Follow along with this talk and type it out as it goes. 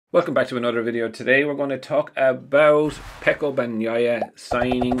Welcome back to another video. Today we're going to talk about Pecco Bagnaia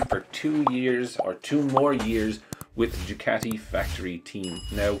signing for 2 years or 2 more years with the Ducati factory team.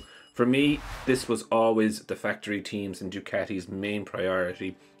 Now, for me, this was always the factory teams and Ducati's main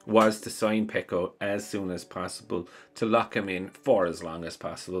priority was to sign Pecco as soon as possible, to lock him in for as long as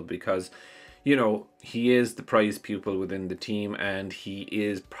possible, because you know, he is the prize pupil within the team and he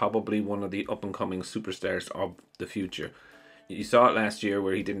is probably one of the up-and-coming superstars of the future. You saw it last year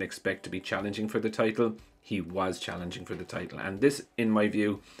where he didn't expect to be challenging for the title. He was challenging for the title. And this, in my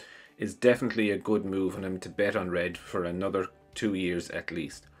view, is definitely a good move on him to bet on red for another 2 years at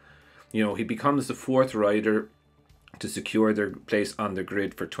least. You know, he becomes the 4th rider to secure their place on the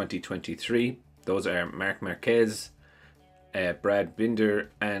grid for 2023. Those are Marc Marquez, Brad Binder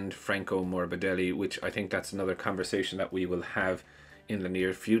and Franco Morbidelli, which I think that's another conversation that we will have in the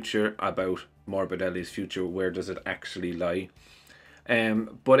near future about Morbidelli's future. Where does it actually lie?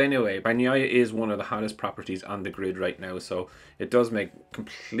 But anyway, Bagnaia is one of the hottest properties on the grid right now, so it does make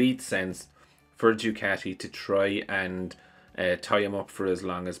complete sense for Ducati to try and tie him up for as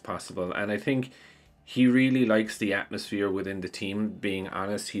long as possible. And I think he really likes the atmosphere within the team. Being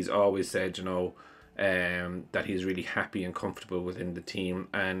honest, he's always said, you know, that he's really happy and comfortable within the team,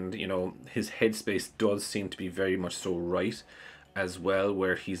 and you know, his headspace does seem to be very much so right as well,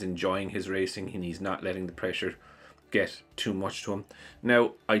 where he's enjoying his racing and he's not letting the pressure get too much to him.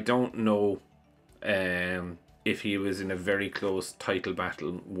 Now, I don't know if he was in a very close title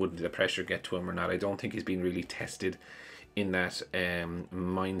battle, would the pressure get to him or not. I don't think he's been really tested in that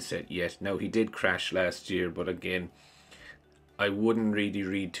mindset yet. Now, he did crash last year, but again, I wouldn't really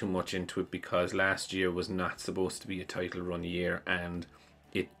read too much into it, because last year was not supposed to be a title run year and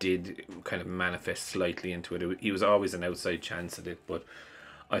it did kind of manifest slightly into it. He was always an outside chance at it, but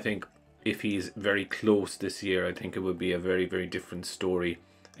I think if he's very close this year, I think it would be a very, very different story.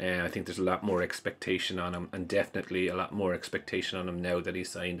 I think there's a lot more expectation on him, and definitely a lot more expectation on him now that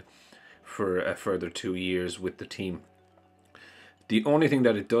he's signed for a further 2 years with the team. The only thing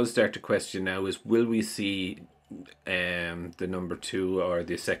that it does start to question now is, will we see the number 2 or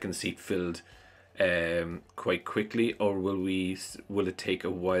the 2nd seat filled quite quickly, or will it take a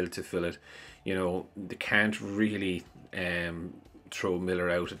while to fill it? You know, they can't really throw Miller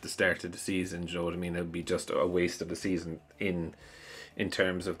out at the start of the season. You know what I mean? It would be just a waste of the season in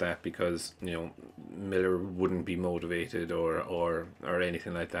terms of that, because you know, Miller wouldn't be motivated or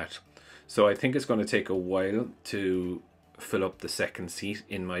anything like that. So I think it's going to take a while to fill up the 2nd seat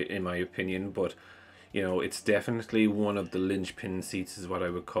in my opinion, but you know, it's definitely one of the linchpin seats is what I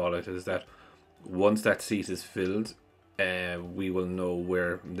would call it, is that once that seat is filled, we will know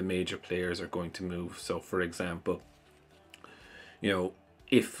where the major players are going to move. So for example, you know,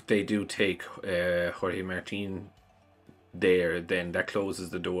 if they do take Jorge Martin there, then that closes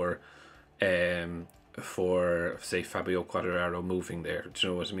the door for, say, Fabio Quartararo moving there. Do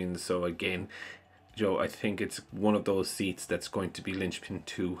you know what I mean? So again, you know, I think it's one of those seats that's going to be linchpin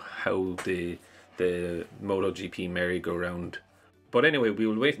to how the MotoGP merry-go-round. But anyway, we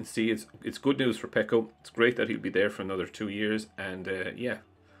will wait and see. It's good news for Pecco. It's great that he'll be there for another 2 years, and yeah,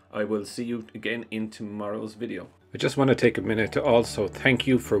 I will see you again in tomorrow's video. I just want to take a minute to also thank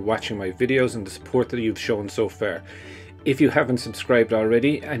you for watching my videos and the support that you've shown so far. If you haven't subscribed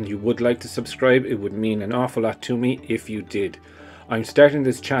already and you would like to subscribe, it would mean an awful lot to me if you did. I'm starting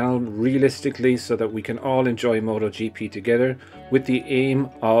this channel realistically so that we can all enjoy MotoGP together, with the aim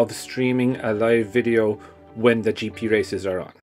of streaming a live video when the GP races are on.